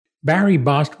Barry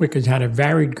Bostwick has had a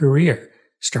varied career,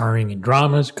 starring in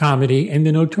dramas, comedy, and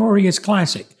the notorious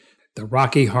classic, The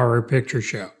Rocky Horror Picture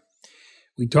Show.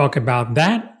 We talk about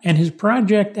that and his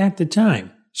project at the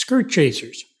time,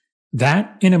 Skirtschasers.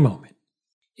 That in a moment.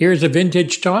 Here's a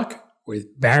Vintage Talk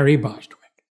with Barry Bostwick.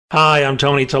 Hi, I'm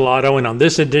Tony Tolato, and on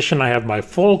this edition I have my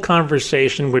full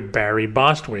conversation with Barry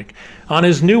Bostwick on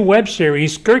his new web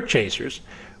series, Skirtschasers,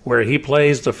 where he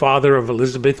plays the father of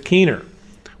Elizabeth Keener.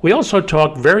 We also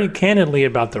talk very candidly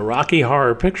about the Rocky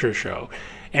Horror Picture Show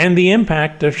and the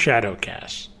impact of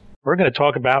shadowcasts. We're going to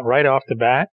talk about, right off the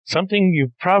bat, something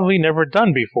you've probably never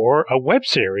done before, a web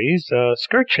series,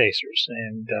 Skirtschasers.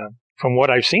 And from what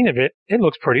I've seen of it, it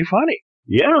looks pretty funny.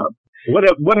 Yeah.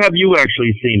 What have you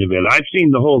actually seen of it? I've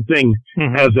seen the whole thing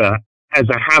as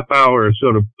a half-hour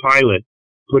sort of pilot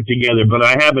put together, but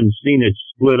I haven't seen it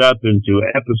split up into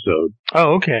episodes.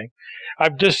 Oh, okay.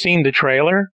 I've just seen the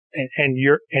trailer, and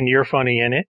you're funny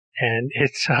in it, and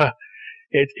it's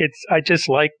I just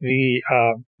like the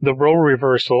role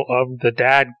reversal of the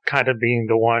dad kind of being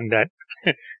the one that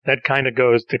kind of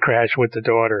goes to crash with the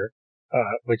daughter,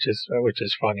 which is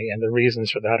funny, and the reasons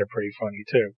for that are pretty funny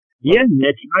too. Yeah,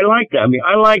 Nick, I like that. I mean,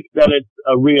 I like that it's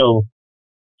a real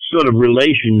sort of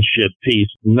relationship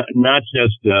piece, not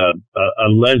just a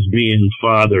lesbian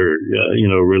father,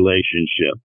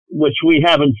 relationship, which we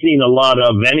haven't seen a lot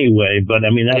of anyway. But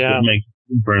I mean, that's what makes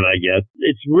it different, I guess.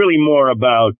 It's really more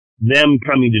about them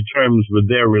coming to terms with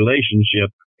their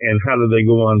relationship and how do they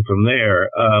go on from there.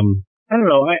 I don't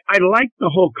know. I like the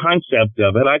whole concept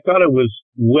of it. I thought it was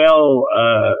well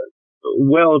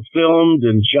filmed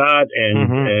and shot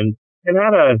and it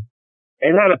had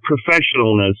a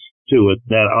professionalness to it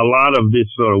that a lot of this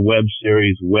sort of web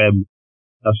series, web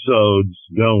episodes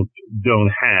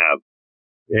don't have.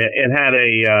 It had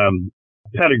a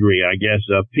pedigree, I guess,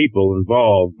 of people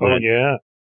involved. Oh, yeah.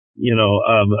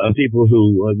 People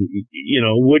who,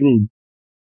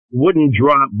 wouldn't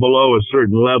drop below a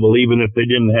certain level even if they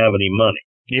didn't have any money.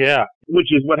 Yeah.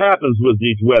 Which is what happens with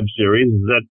these web series, is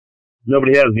that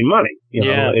nobody has any money.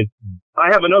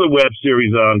 I have another web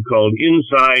series on called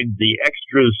Inside the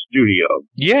Extras Studio.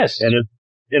 Yes. And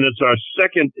it's our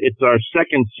second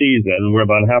season. We're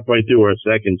about halfway through our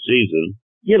second season.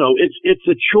 It's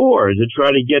a chore to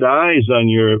try to get eyes on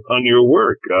your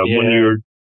work, when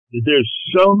there's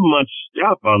so much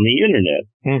stuff on the internet.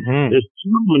 There's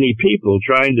so many people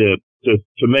trying to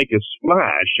make a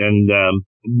splash. And,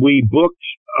 we booked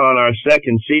on our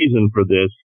second season for this.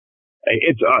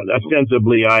 It's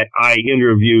ostensibly I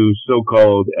interview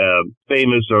so-called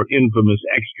famous or infamous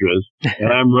extras,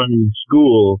 and I'm running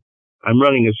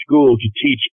a school to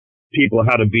teach people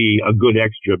how to be a good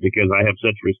extra because I have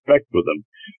such respect for them.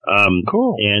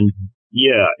 Cool. And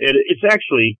yeah, it's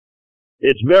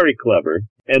very clever.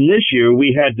 And this year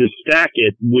we had to stack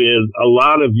it with a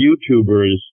lot of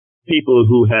YouTubers, people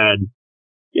who had,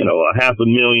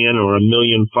 500,000 or 1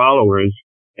 million followers,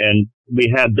 and we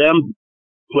had them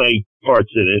play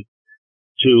parts in it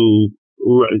to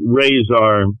raise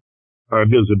our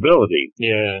visibility.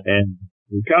 Yeah. And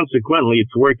consequently,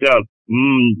 it's worked out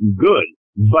good,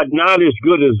 but not as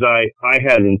good as I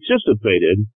had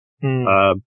anticipated,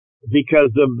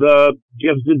 because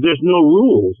there's no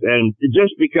rules. And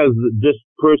just because this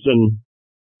person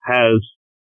has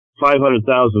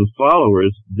 500,000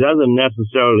 followers doesn't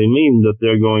necessarily mean that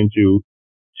they're going to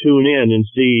tune in and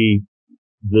see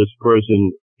this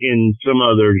person in some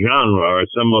other genre or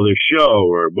some other show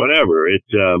or whatever.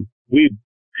 We've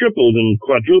tripled and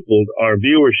quadrupled our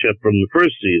viewership from the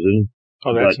first season.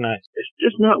 Oh, that's nice. It's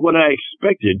just not what I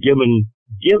expected, given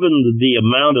the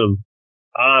amount of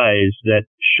eyes that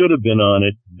should have been on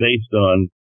it based on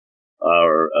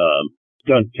our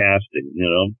stunt casting.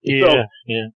 Yeah.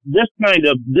 This kind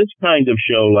of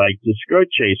show, like the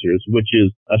Skirtschasers, which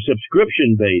is a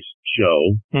subscription-based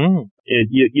show,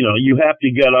 you have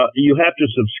to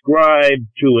subscribe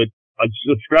to it,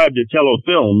 subscribe to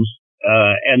Telefilms,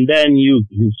 and then you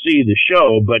can see the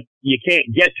show, but you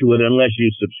can't get to it unless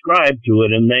you subscribe to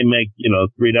it, and they make,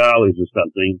 $3 or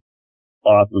something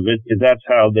off of it, because that's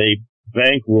how they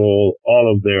bankroll all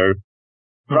of their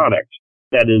product.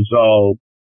 That is all,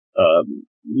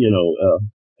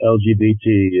 LGBT,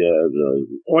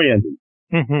 oriented.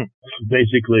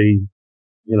 Basically,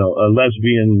 a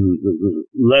lesbian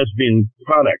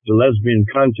product, a lesbian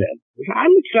content.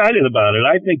 I'm excited about it.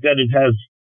 I think that it has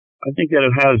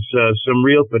some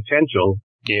real potential.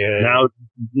 Yeah.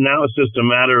 Now it's just a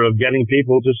matter of getting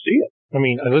people to see it. I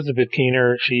mean, Elizabeth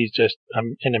Keener, she's just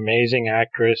an amazing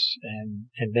actress.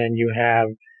 And then you have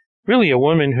really a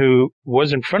woman who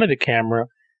was in front of the camera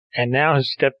and now has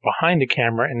stepped behind the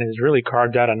camera and has really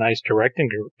carved out a nice directing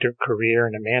career,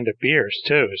 and Amanda Beers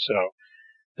too. So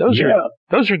those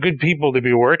are good people to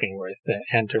be working with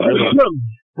and to really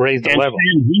raise the level.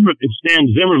 Stan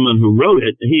Zimmerman, who wrote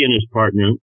it, he and his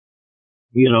partner,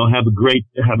 have a great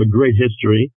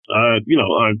history. Are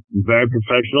very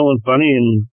professional and funny,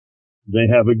 and they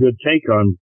have a good take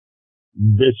on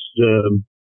this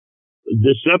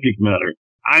subject matter.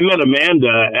 I met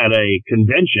Amanda at a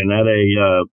convention, at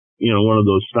a one of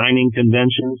those signing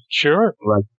conventions. Sure.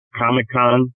 Like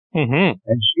Comic-Con. Mm-hmm.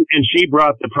 And she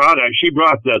brought the product. She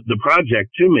brought the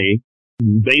project to me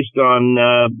based on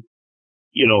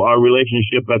our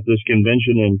relationship at this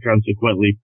convention, and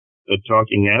consequently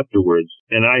talking afterwards.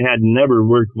 And I had never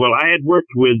worked. Well, I had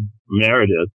worked with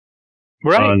Meredith.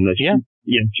 Right.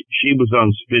 She was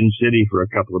on Spin City for a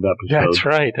couple of episodes. That's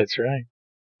right.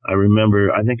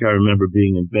 I think I remember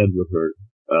being in bed with her.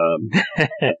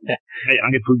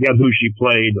 I forget who she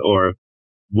played or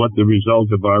what the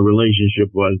result of our relationship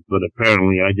was, but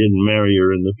apparently I didn't marry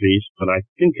her in the piece, but I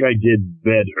think I did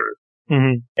bed her.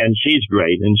 Mm-hmm. And she's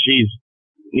great, and she's,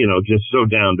 just so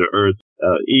down to earth,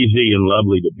 easy and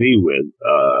lovely to be with.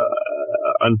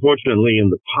 Unfortunately, in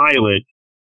the pilot,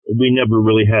 we never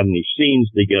really had any scenes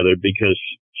together because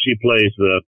she plays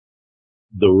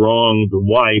the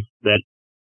wife that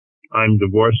I'm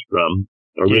divorced from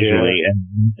originally,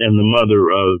 and the mother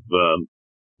of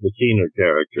the Keener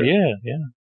character. Yeah.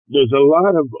 There's a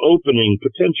lot of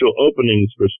potential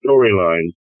openings for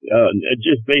storylines,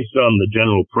 just based on the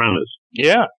general premise.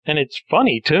 Yeah, and it's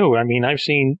funny too. I mean, I've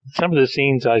seen some of the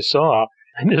scenes I saw,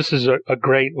 and this is a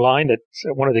great line that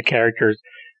one of the characters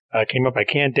came up. I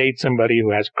can't date somebody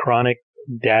who has chronic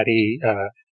daddy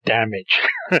damage.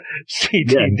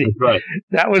 CDD. Yeah, that's right.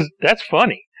 That's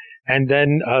funny. And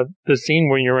then the scene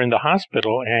when you're in the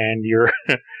hospital and you're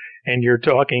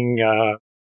talking,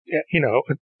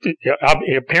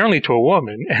 apparently to a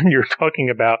woman, and you're talking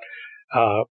about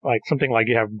like something like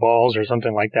you have balls or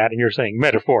something like that, and you're saying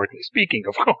metaphorically speaking,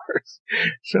 of course.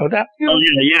 So that. Oh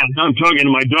yeah. I'm talking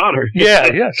to my daughter.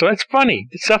 yeah. So that's funny.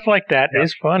 Stuff like that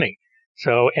is funny.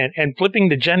 So and flipping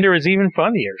the gender is even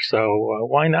funnier. So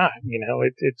why not?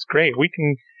 It's great. We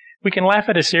can laugh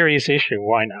at a serious issue.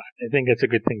 Why not? I think it's a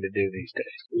good thing to do these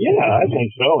days. Yeah, I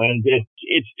think so. And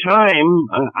it's time.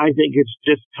 I think it's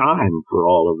just time for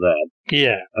all of that.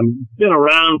 Yeah. I've been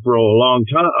around for a long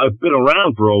time. I've been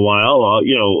around for a while,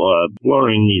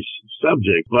 exploring these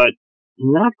subjects, but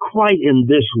not quite in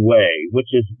this way,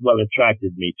 which is what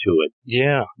attracted me to it.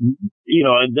 Yeah.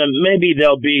 Then maybe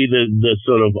there'll be the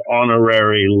sort of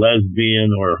honorary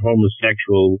lesbian or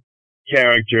homosexual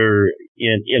character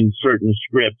in certain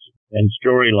scripts and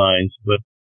storylines, but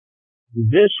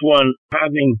this one,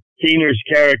 having Keener's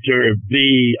character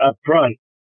be up front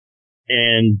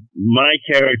and my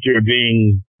character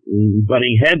being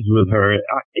butting heads with her,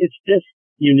 it's just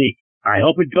unique. I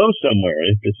hope it goes somewhere.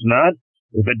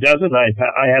 If it doesn't,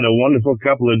 I had a wonderful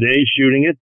couple of days shooting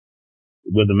it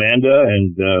with Amanda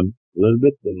and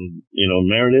Elizabeth and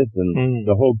Meredith and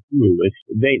the whole crew.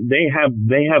 They have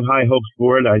high hopes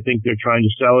for it. I think they're trying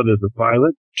to sell it as a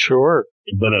pilot. Sure,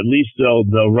 but at least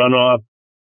they'll run off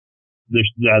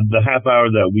the half hour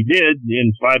that we did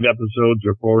in 5 episodes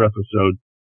or 4 episodes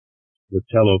with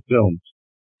Tello Films.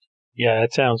 Yeah,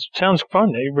 it sounds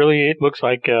fun. It looks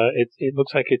like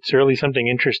it's really something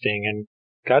interesting. And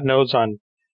God knows on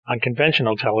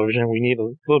conventional television we need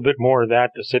a little bit more of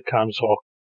that. The sitcoms all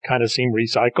kind of seem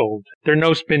recycled. They're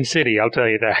no Spin City, I'll tell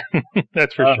you that.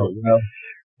 That's for sure. Well,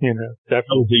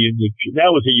 definitely.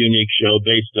 That was a unique show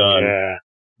based on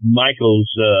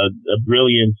Michael's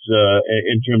brilliance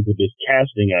in terms of his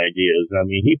casting ideas. I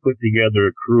mean, he put together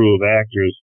a crew of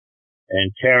actors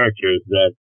and characters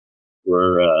that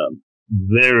were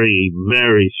very,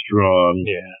 very strong.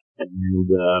 Yeah. And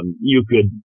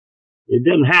it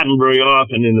didn't happen very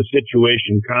often in a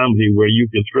situation comedy where you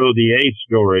could throw the A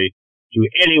story to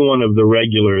any one of the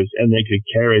regulars and they could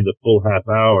carry the full half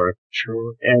hour.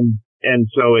 Sure. And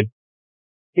so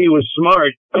he was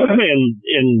smart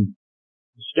in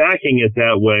stacking it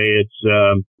that way. It's,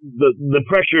 the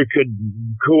pressure could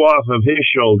go off of his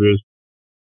shoulders,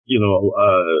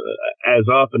 as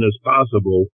often as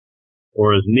possible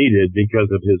or as needed because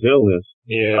of his illness.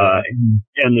 Yeah.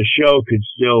 And the show could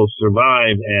still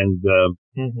survive and,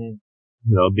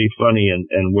 be funny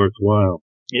and worthwhile.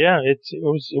 Yeah, it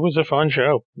was a fun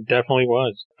show. It definitely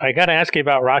was. I got to ask you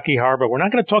about Rocky Horror. We're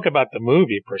not going to talk about the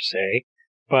movie per se,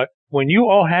 but when you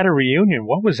all had a reunion,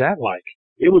 what was that like?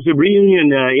 It was a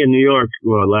reunion in New York,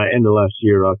 end of last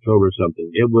year, October something.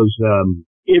 It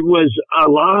was a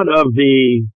lot of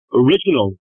the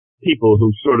original people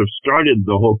who sort of started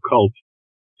the whole cult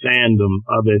fandom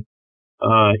of it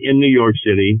in New York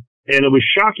City, and it was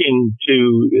shocking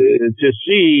to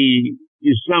see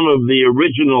some of the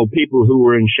original people who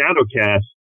were in shadowcasts,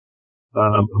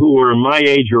 who were my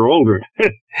age or older,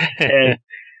 and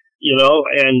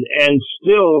and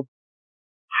still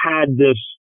had this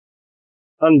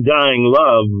undying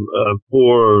love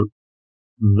for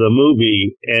the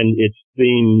movie and its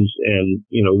themes and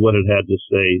what it had to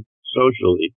say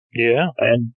socially,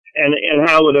 and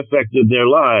how it affected their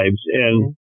lives,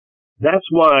 and that's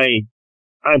why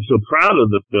I'm so proud of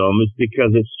the film, is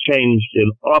because it's changed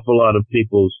an awful lot of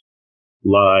people's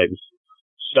lives.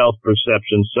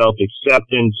 Self-perception,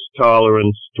 self-acceptance,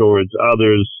 tolerance towards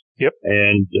others. Yep.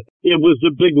 And it was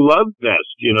a big love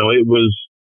fest. It was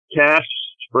casts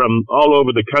from all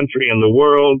over the country and the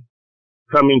world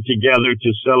coming together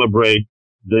to celebrate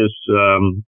this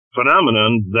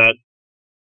phenomenon that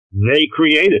they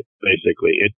created,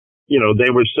 basically.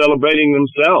 They were celebrating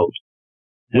themselves.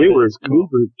 We were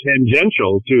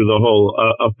tangential to the whole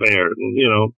affair.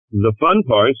 The fun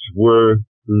parts were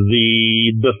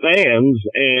the fans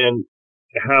and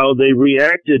how they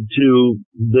reacted to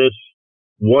this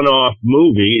one-off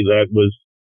movie that was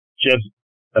just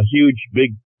a huge,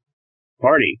 big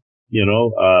party,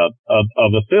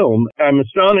 of a film. I'm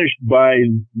astonished by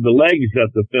the legs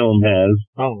that the film has.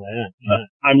 Oh man! Yeah.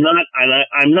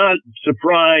 I'm not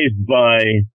surprised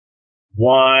by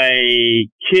why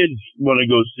kids want to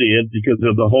go see it, because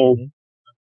of the whole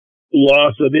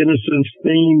loss of innocence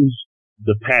themes,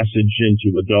 the passage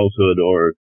into adulthood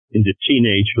or into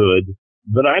teenagehood.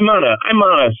 But I'm on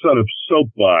a sort of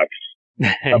soapbox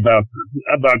about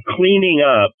cleaning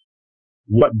up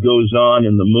what goes on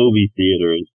in the movie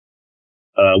theaters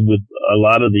with a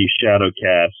lot of these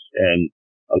shadowcasts and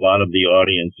a lot of the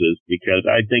audiences, because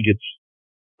I think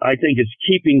it's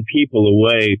keeping people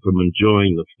away from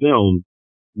enjoying the film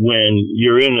when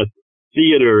you're in a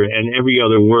theater and every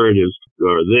other word is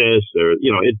or this or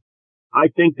I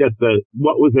think that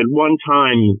what was at one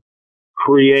time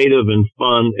creative and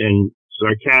fun and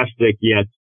sarcastic, yet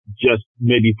just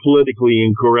maybe politically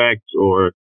incorrect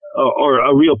or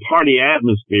a real party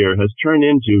atmosphere, has turned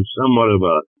into somewhat of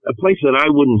a place that I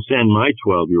wouldn't send my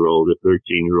 12-year-old or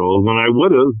 13-year-old when I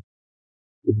would have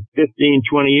 15,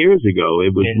 20 years ago.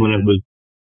 It was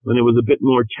when it was a bit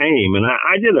more tame. And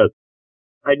I did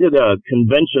a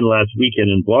convention last weekend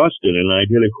in Boston, and I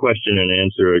did a question and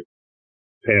answer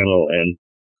panel, and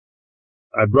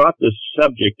I brought this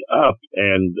subject up,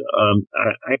 and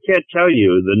I can't tell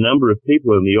you the number of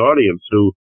people in the audience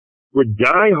who were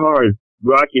diehard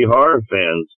Rocky Horror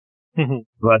fans,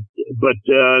 but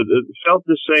felt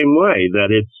the same way, that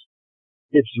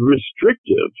it's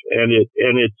restrictive, and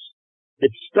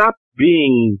it stopped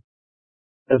being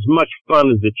as much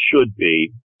fun as it should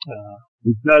be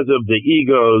because of the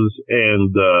egos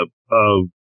and of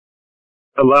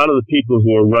a lot of the people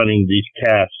who are running these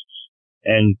casts,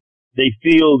 and they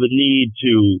feel the need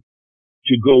to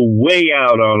go way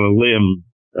out on a limb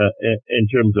in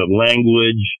terms of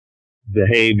language,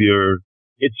 behavior.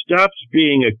 It stops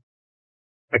being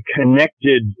a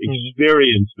connected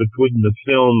experience between the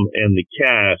film and the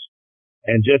cast,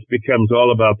 and just becomes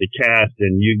all about the cast,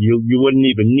 and you wouldn't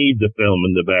even need the film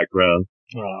in the background.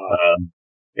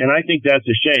 And I think that's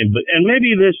a shame. And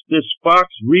maybe this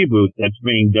Fox reboot that's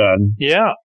being done,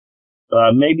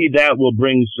 maybe that will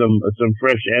bring some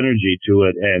fresh energy to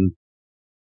it, and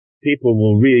people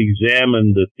will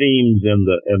re-examine the themes and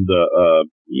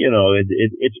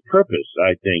its purpose,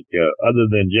 I think, other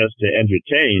than just to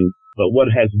entertain, but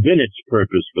what has been its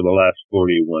purpose for the last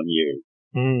 41 years.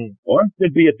 Or it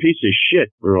could be a piece of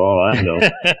shit for all I know.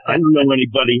 I don't know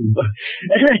anybody, but,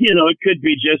 it could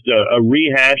be just a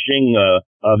rehashing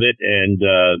of it, and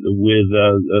with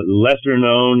lesser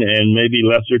known and maybe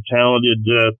lesser talented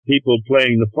people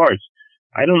playing the parts.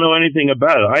 I don't know anything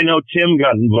about it. I know Tim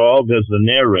got involved as the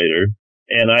narrator,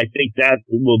 and I think that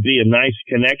will be a nice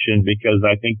connection, because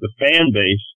I think the fan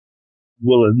base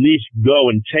will at least go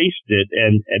and taste it,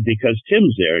 and because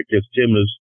Tim's there, because Tim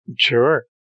is sure.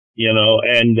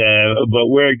 But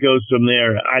where it goes from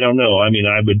there, I don't know. I mean,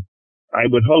 I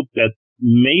would hope that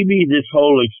maybe this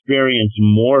whole experience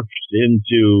morphs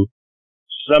into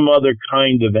some other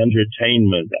kind of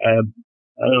entertainment. I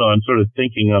don't know. I'm sort of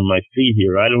thinking on my feet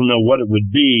here. I don't know what it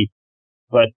would be,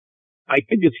 but I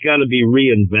think it's got to be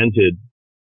reinvented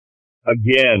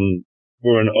again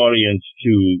for an audience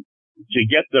to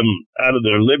get them out of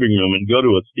their living room and go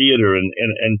to a theater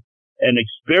and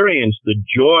experience the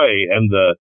joy and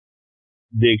the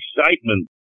excitement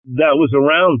that was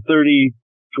around 30,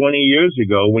 20 years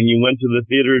ago when you went to the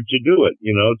theater to do it,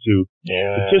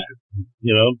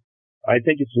 I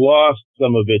think it's lost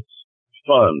some of its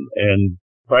fun. And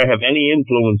if I have any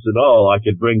influence at all, I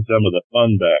could bring some of the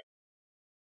fun back.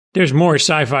 There's more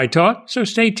sci-fi talk, so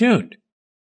stay tuned.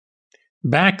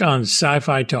 Back on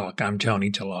Sci-Fi Talk, I'm Tony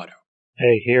Tellado.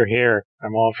 Hey, here.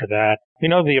 I'm all for that. You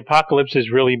know, the apocalypse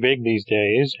is really big these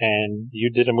days, and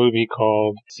you did a movie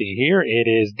called, see here, it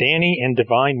is Danny and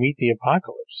Divine Meet the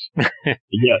Apocalypse.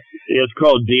 Yes, it's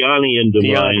called Diani and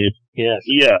Divine. Yes.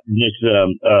 Yeah,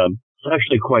 it's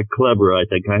actually quite clever, I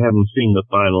think. I haven't seen the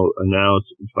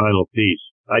final piece.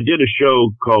 I did a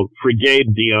show called For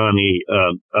Gabe Diani,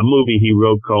 a movie he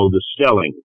wrote called The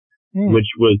Stelling, which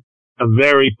was a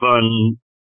very fun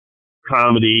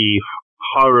comedy,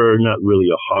 horror, not really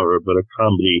a horror, but a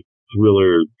comedy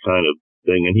thriller kind of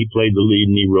thing. And he played the lead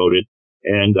and he wrote it.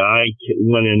 And I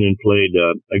went in and played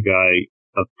a guy,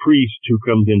 a priest who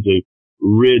comes in to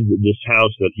rid this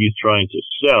house that he's trying to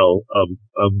sell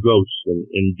of ghosts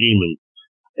and demons.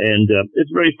 And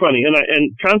it's very funny.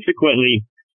 And consequently,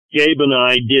 Gabe and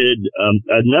I did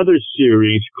another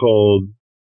series called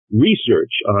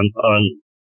Research on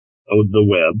the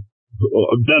web,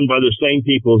 done by the same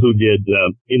people who did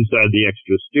Inside the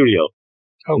Extra Studio.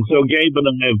 Oh, and so Gabe and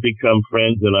I have become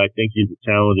friends, and I think he's a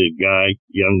talented guy,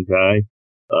 young guy.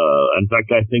 In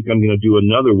fact, I think I'm going to do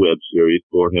another web series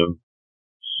for him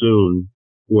soon,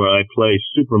 where I play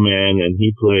Superman and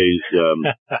he plays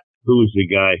who was the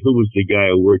guy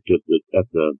who worked at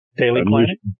the Daily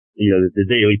Planet? The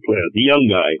Daily Planet, the young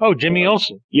guy. Oh, Jimmy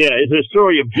Olsen. Yeah, it's a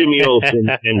story of Jimmy Olsen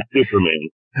and Superman.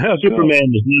 Oh, Superman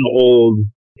is now old,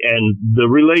 and the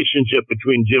relationship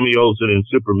between Jimmy Olsen and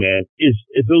Superman is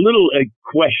a little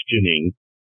questioning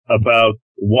about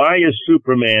why is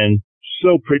Superman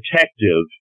so protective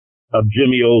of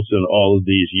Jimmy Olsen all of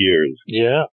these years.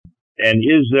 Yeah. And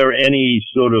is there any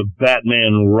sort of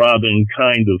Batman Robin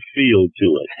kind of feel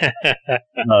to it?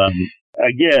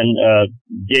 Again,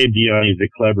 Gabe Diani is a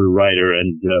clever writer,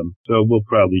 and so we'll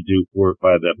probably do 4 or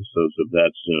 5 episodes of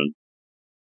that soon.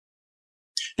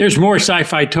 There's more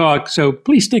sci-fi talk, so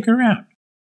please stick around.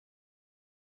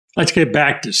 Let's get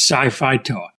back to sci-fi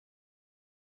talk.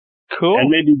 Cool.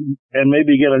 And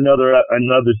maybe get another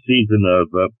season of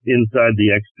Inside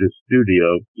the Extra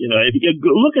Studio. You know, if you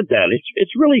look at that,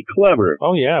 it's really clever.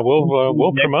 Oh yeah, we'll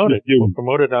promote it. We'll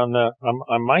promote it on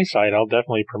my site. I'll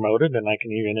definitely promote it, and I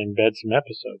can even embed some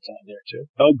episodes on there too.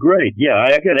 Oh, great! Yeah,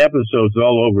 I got episodes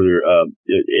all over there.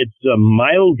 It's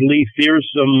mildly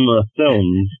fearsome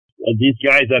films. These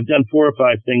guys, I've done 4 or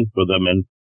 5 things for them, and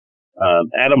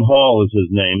Adam Hall is his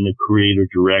name, the creator,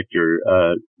 director,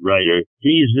 writer.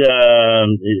 He's a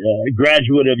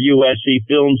graduate of USC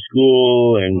Film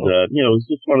School, and he's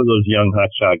just one of those young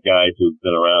hotshot guys who've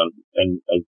been around and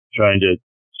trying to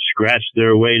scratch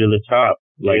their way to the top.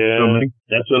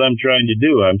 That's what I'm trying to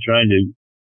do. I'm trying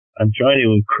to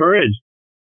encourage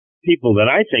people that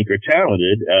I think are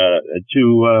talented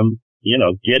to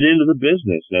get into the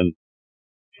business and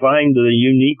find the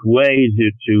unique way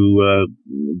to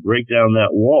break down that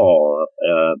wall.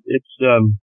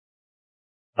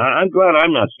 I'm glad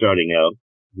I'm not starting out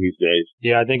these days.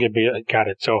 Yeah, I think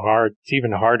it's so hard. It's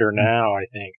even harder now, I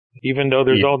think. Even though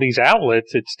there's all these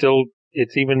outlets,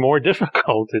 it's even more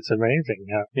difficult. It's amazing.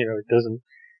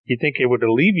 You think it would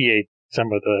alleviate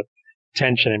some of the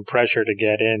tension and pressure to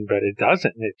get in, but it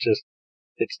doesn't.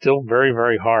 It's still very,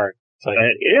 very hard. It's like,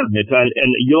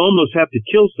 and you almost have to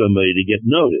kill somebody to get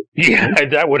noticed. Yeah,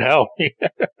 that would help.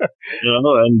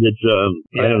 And it's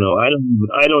I don't know.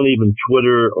 I don't even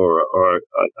Twitter or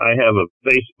I have a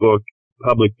Facebook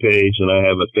public page and I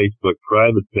have a Facebook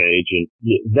private page, and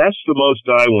that's the most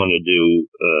I want to do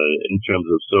in terms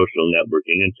of social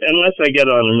networking, and unless I get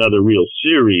on another real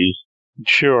series.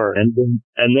 Sure. And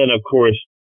then of course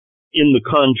in the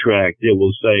contract it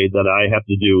will say that I have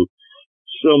to do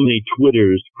so many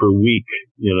Twitters per week,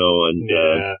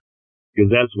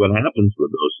 because that's what happens with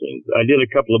those things. I did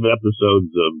a couple of episodes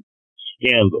of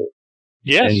Scandal.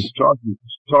 Yes. And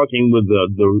talking with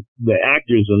the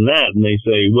actors in that, and they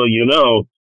say, well,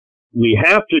 we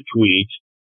have to tweet,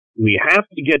 we have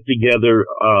to get together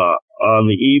on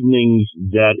the evenings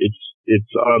that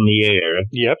it's on the air,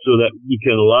 so that we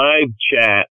can live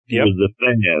chat with the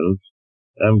fans.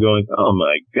 I'm going, oh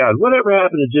my God, whatever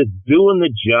happened to just doing the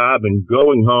job and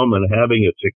going home and having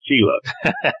a tequila?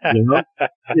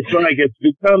 It's like it's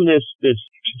become this it's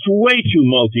way too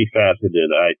multifaceted,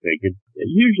 I think.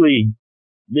 Usually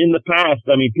in the past,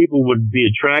 people would be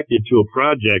attracted to a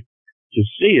project to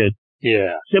see it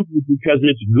simply because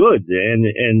it's good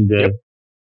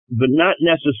but not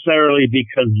necessarily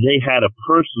because they had a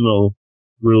personal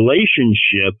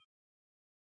relationship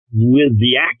with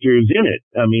the actors in it.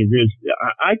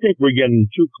 I think we're getting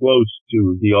too close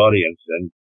to the audience,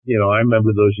 and I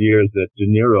remember those years that De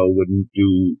Niro wouldn't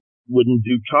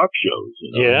do talk shows.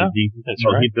 Yeah, that's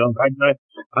right.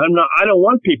 I don't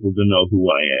want people to know who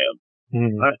I am.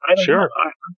 Sure.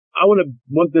 I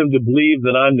want them to believe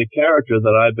that I'm the character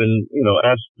that I've been,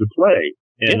 asked to play.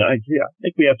 And I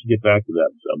think we have to get back to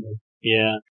that someday.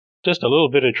 Yeah. Just a little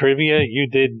bit of trivia. You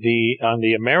did on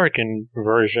the American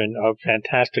version of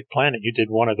Fantastic Planet, you did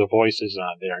one of the voices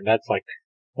on there. And that's like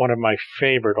one of my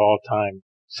favorite all-time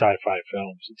sci-fi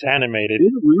films. It's animated. Yeah,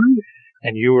 really?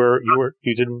 And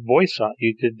you did voice on,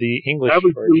 you did the English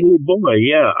version. I was the little boy,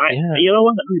 yeah. You know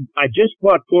what? I just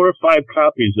bought 4 or 5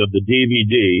 copies of the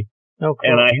DVD. Oh,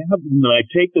 cool. And I have them, and I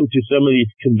take them to some of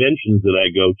these conventions that I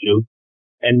go to,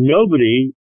 and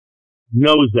nobody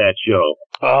knows that show.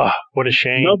 Oh, what a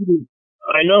shame. Nobody,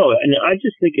 I know, and I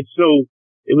just think it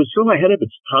was so ahead of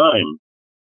its time.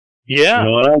 Yeah.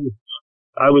 And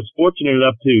I was fortunate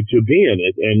enough to be in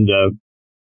it and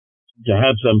to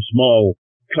have some small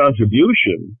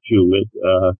contribution to it.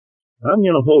 I'm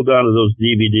going to hold on to those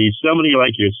DVDs. Somebody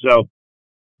like yourself,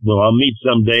 I'll meet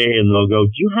someday and they'll go,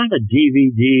 do you have a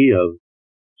DVD of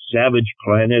Savage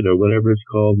Planet or whatever it's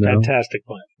called now? Fantastic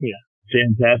Planet, yeah.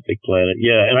 Fantastic Planet,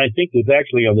 yeah. And I think there's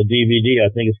actually on the DVD,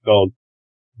 I think it's called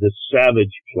The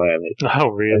Savage Planet. Oh,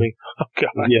 really? Oh,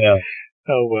 God. Yeah.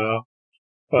 Oh, wow.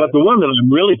 But the one that I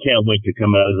really can't wait to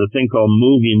come out is a thing called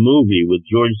Movie with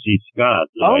George C. Scott.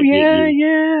 Oh, yeah,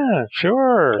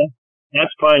 sure.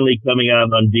 That's finally coming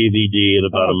out on DVD in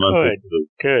about a month or two.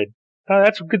 Good.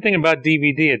 That's a good thing about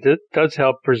DVD. It does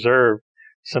help preserve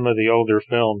some of the older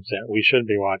films that we should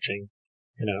be watching,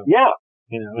 Yeah.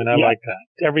 And I like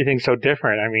that. Everything's so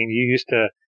different. I mean, you used to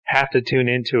have to tune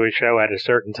into a show at a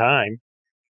certain time,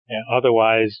 and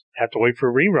otherwise have to wait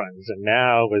for reruns. And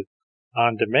now with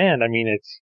on demand, I mean,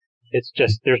 it's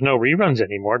just, there's no reruns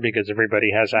anymore because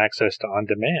everybody has access to on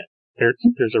demand.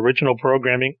 There's original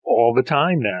programming all the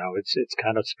time now. It's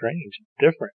kind of strange,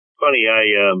 different. Funny,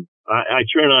 I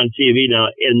turn on TV now,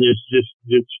 and there's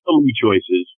so many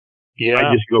choices.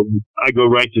 Yeah. I go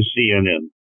right to CNN.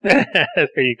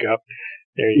 There you go.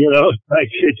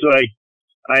 It's like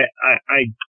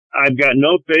I've got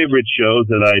no favorite shows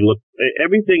that I look.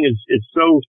 Everything is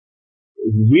so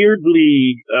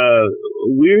weirdly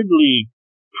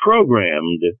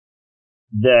programmed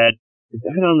that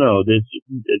I don't know.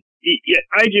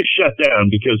 I just shut down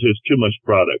because there's too much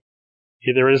product.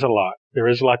 Yeah, there is a lot. There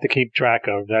is a lot to keep track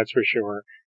of, that's for sure.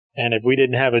 And if we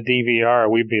didn't have a DVR,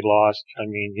 we'd be lost. I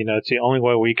mean, it's the only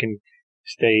way we can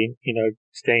stay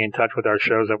in touch with our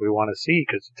shows that we want to see,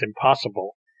 because it's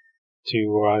impossible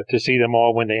to see them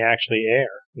all when they actually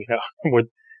air,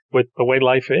 with the way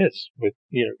life is, with,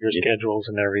 your schedules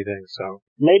and everything. So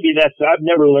maybe I've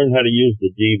never learned how to use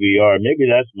the DVR. Maybe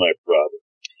that's my problem.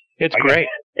 It's great.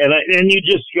 And you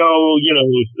just go,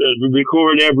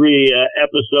 record every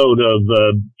episode of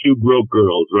Two Broke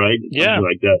Girls, right? Yeah. Something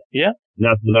like that. Yeah.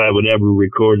 Not that I would ever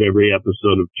record every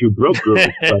episode of Two Broke Girls,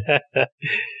 but,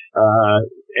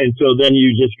 and so then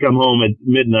you just come home at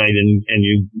midnight and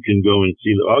you can go and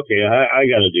see okay, I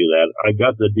got to do that. I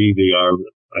got the DVR.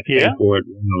 I pay for it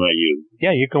when I use it.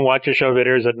 Yeah, you can watch a show that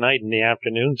airs at night in the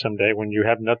afternoon someday when you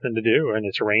have nothing to do and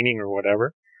it's raining or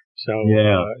whatever. So,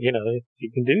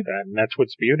 you can do that. And that's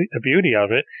what's the beauty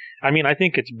of it. I mean, I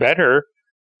think it's better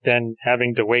than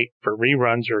having to wait for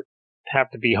reruns or have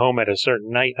to be home at a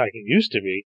certain night like it used to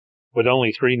be with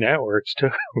only 3 networks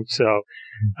too. So,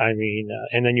 I mean,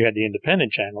 and then you had the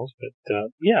independent channels, but,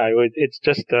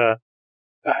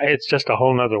 it's just a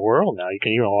whole nother world now. You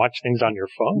can even watch things on your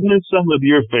phone. What are some of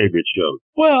your favorite shows?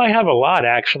 Well, I have a lot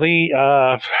actually.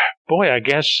 I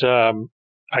guess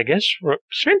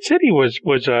Spin City was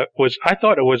I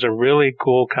thought it was a really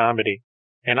cool comedy.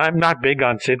 And I'm not big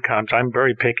on sitcoms. I'm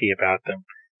very picky about them.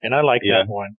 And I like that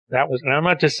one. And I'm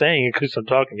not just saying it because I'm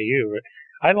talking to you, but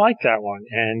I like that one.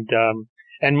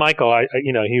 And Michael,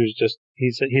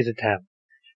 he's a 10.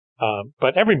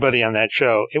 But everybody on that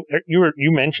show,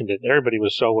 you mentioned it. Everybody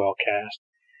was so well cast.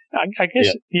 I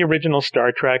guess the original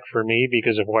Star Trek for me,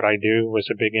 because of what I do, was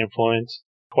a big influence.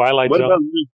 Twilight Zone.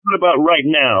 What about right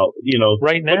now?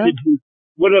 Right now?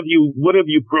 What have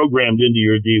you programmed into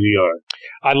your DVR?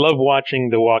 I love watching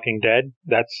The Walking Dead.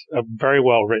 That's a very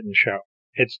well written show.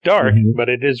 It's dark, but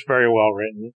it is very well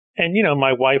written. And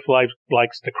my wife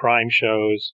likes the crime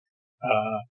shows.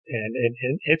 And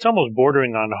it's almost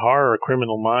bordering on horror.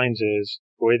 Criminal Minds is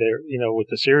the way they're, with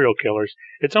the serial killers.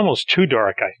 It's almost too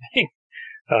dark, I think,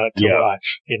 to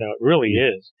watch. It really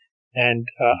is. And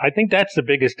I think that's the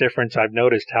biggest difference I've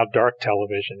noticed, how dark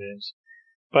television is.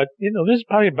 But, there's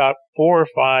probably about 4 or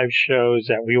 5 shows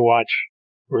that we watch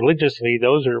religiously.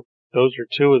 Those are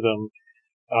 2 of them.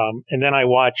 And then I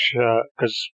watch,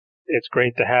 because it's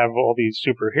great to have all these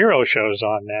superhero shows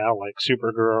on now, like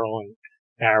Supergirl and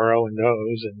Arrow and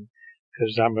those, and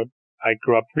because I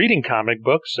grew up reading comic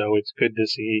books, so it's good to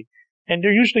see, and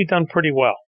they're usually done pretty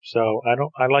well. So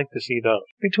I like to see those.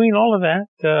 Between all of that,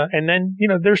 and then,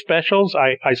 there's specials.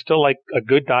 I still like a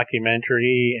good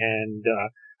documentary, and,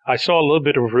 I saw a little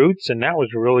bit of Roots, and that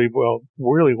was really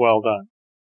well done.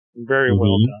 Very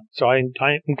well done. So I'm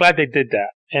glad they did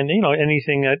that. And,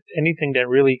 anything that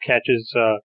really catches,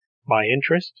 my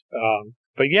interest.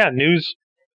 But yeah, news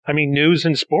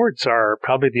and sports are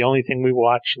probably the only thing we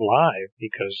watch live,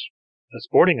 because a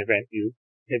sporting event,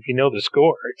 if you know the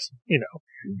score, it's, you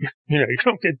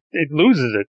don't it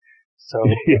loses it. So,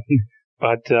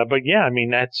 but yeah,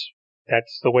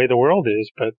 that's the way the world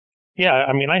is. But yeah,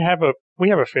 we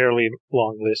have a fairly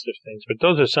long list of things, but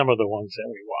those are some of the ones that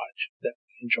we watch, that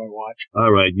we enjoy watching.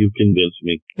 All right, you convinced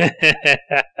me.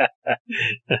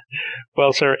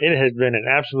 Well, sir, it has been an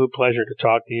absolute pleasure to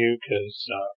talk to you, because,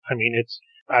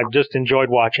 I've just enjoyed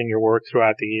watching your work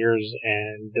throughout the years,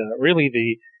 and really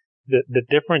the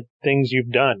different things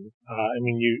you've done.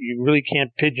 You really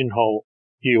can't pigeonhole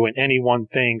you in any one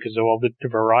thing because of all the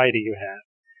variety you have.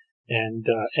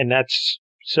 And that's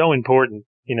so important,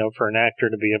 for an actor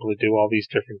to be able to do all these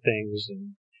different things.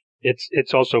 And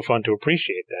it's also fun to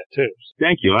appreciate that too.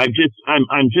 Thank you.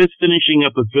 I'm just finishing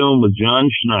up a film with John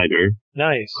Schneider.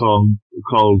 Nice. Called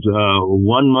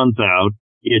 1 Month Out.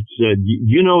 It's,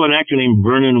 you know an actor named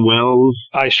Vernon Wells?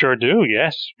 I sure do,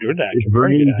 yes. Good actor.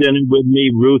 Vernon's in it with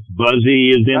me. Ruth Buzzy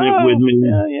is in it with me.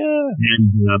 Yeah.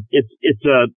 And,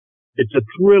 it's a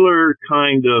thriller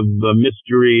kind of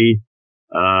mystery.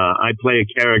 I play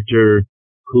a character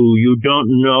who you don't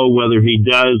know whether he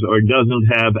does or doesn't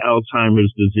have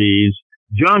Alzheimer's disease.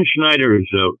 John Schneider is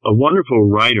a wonderful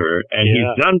writer, and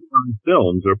he's done 4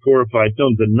 or 5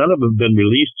 films, and none of them have been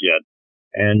released yet.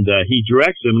 And he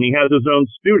directs them, and he has his own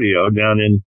studio down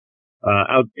in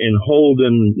out in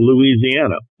Holden,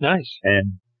 Louisiana. Nice.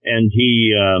 And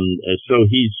he so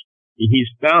he's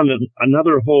found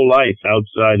another whole life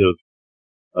outside of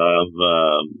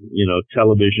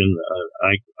television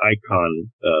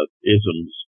icon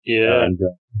isms. Yeah. And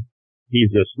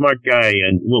he's a smart guy,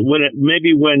 and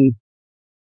when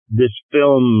this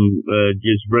film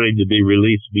is ready to be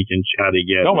released, we can chat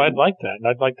again. Oh, I'd like that.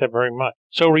 I'd like that very much.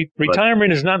 So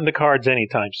retirement is not in the cards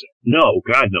anytime soon. No,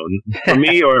 God, no. For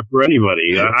me or for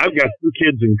anybody. I've got 2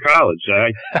 kids in college.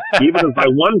 Even if I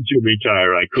wanted to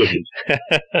retire, I couldn't.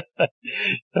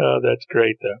 Oh, that's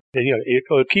great, though.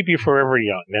 It'll keep you forever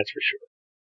young, that's for sure.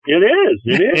 It is.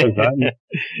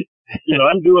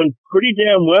 I'm doing pretty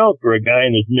damn well for a guy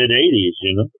in his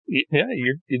mid-80s, Yeah,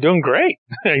 you're doing great.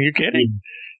 Are you kidding?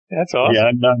 That's awesome. Yeah,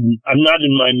 I'm not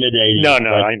in my mid-80s. No,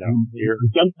 I know.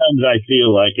 Sometimes I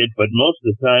feel like it, but most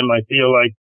of the time I feel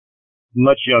like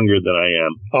much younger than I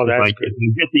am. Oh, that's good.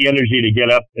 You get the energy to get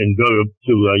up and go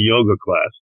to a yoga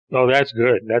class. Oh, that's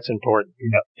good. That's important.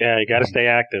 Yeah, you got to stay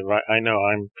active. I know.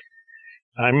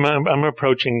 I'm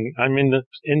approaching. I'm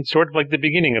in sort of like the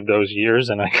beginning of those years,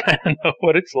 and I kind of know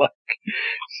what it's like.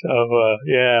 So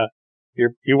yeah.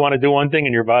 You want to do one thing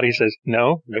and your body says,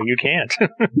 no, you can't.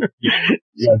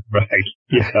 Yeah, right.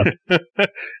 Yeah.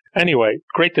 Anyway,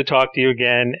 great to talk to you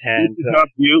again. And good to talk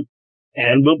to you.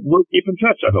 And we'll keep in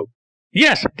touch, I hope.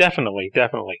 Yes, definitely.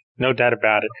 No doubt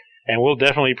about it. And we'll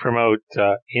definitely promote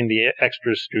in the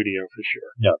Extra Studio for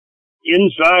sure. Yeah.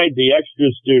 Inside the Extra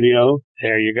Studio.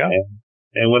 There you go.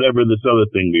 And whatever this other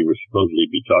thing we were supposedly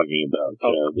be talking about.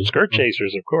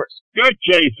 Skirtschasers, of course.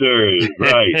 Skirtschasers,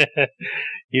 right.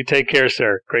 You take care,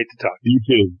 sir. Great to talk to you. You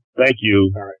too. Thank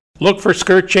you. All right. Look for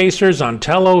Skirtschasers on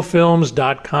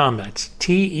tellofilms.com. That's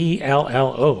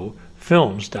TELLO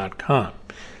films.com.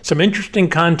 Some interesting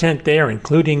content there,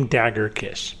 including Dagger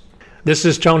Kiss. This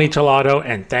is Tony Tellado,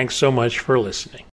 and thanks so much for listening.